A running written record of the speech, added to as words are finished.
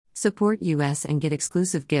Support US and get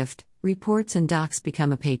exclusive gift, reports and docs.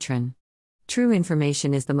 Become a patron. True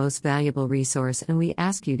information is the most valuable resource and we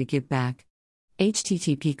ask you to give back.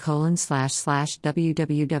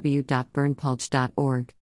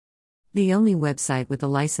 http://www.burnpulch.org. The only website with a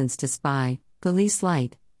license to spy, police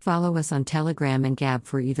light. Follow us on Telegram and Gab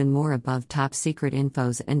for even more above top secret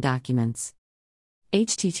infos and documents.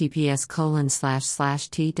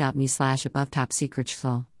 https://t.me/above top secret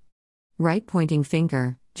shfl. Right pointing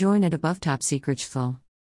finger, join at above top secret shfl.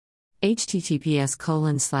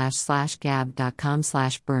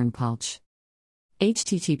 https://gab.com/burnpulch.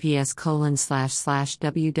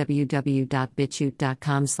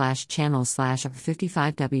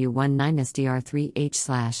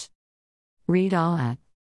 https://www.bitchute.com/channel/55w19sdr3h/. Read all at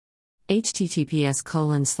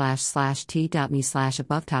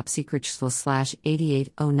https://t.me/above top secret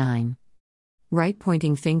shfl/8809. Right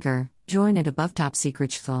pointing finger, join at above top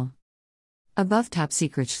secret shfl. Above top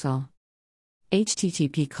secret shfl.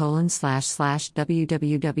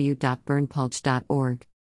 http://www.burnpulch.org.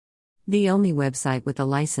 The only website with a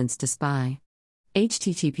license to spy.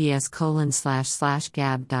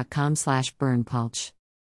 https://gab.com/burnpulch.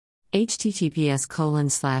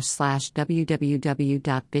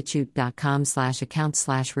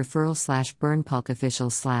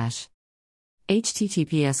 https://www.bitchute.com/account/referral/burnpulchofficial/.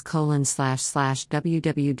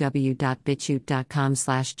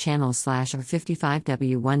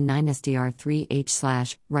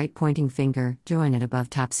 https://www.bitchute.com/channel/r55w19sdr3h/. Right pointing finger, join at above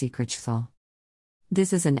top secret shfl.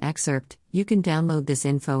 This is an excerpt. You can download this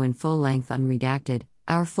info in full length unredacted,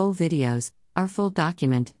 our full videos, our full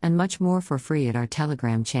document, and much more for free at our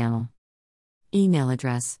Telegram channel. Email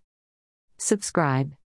address. Subscribe.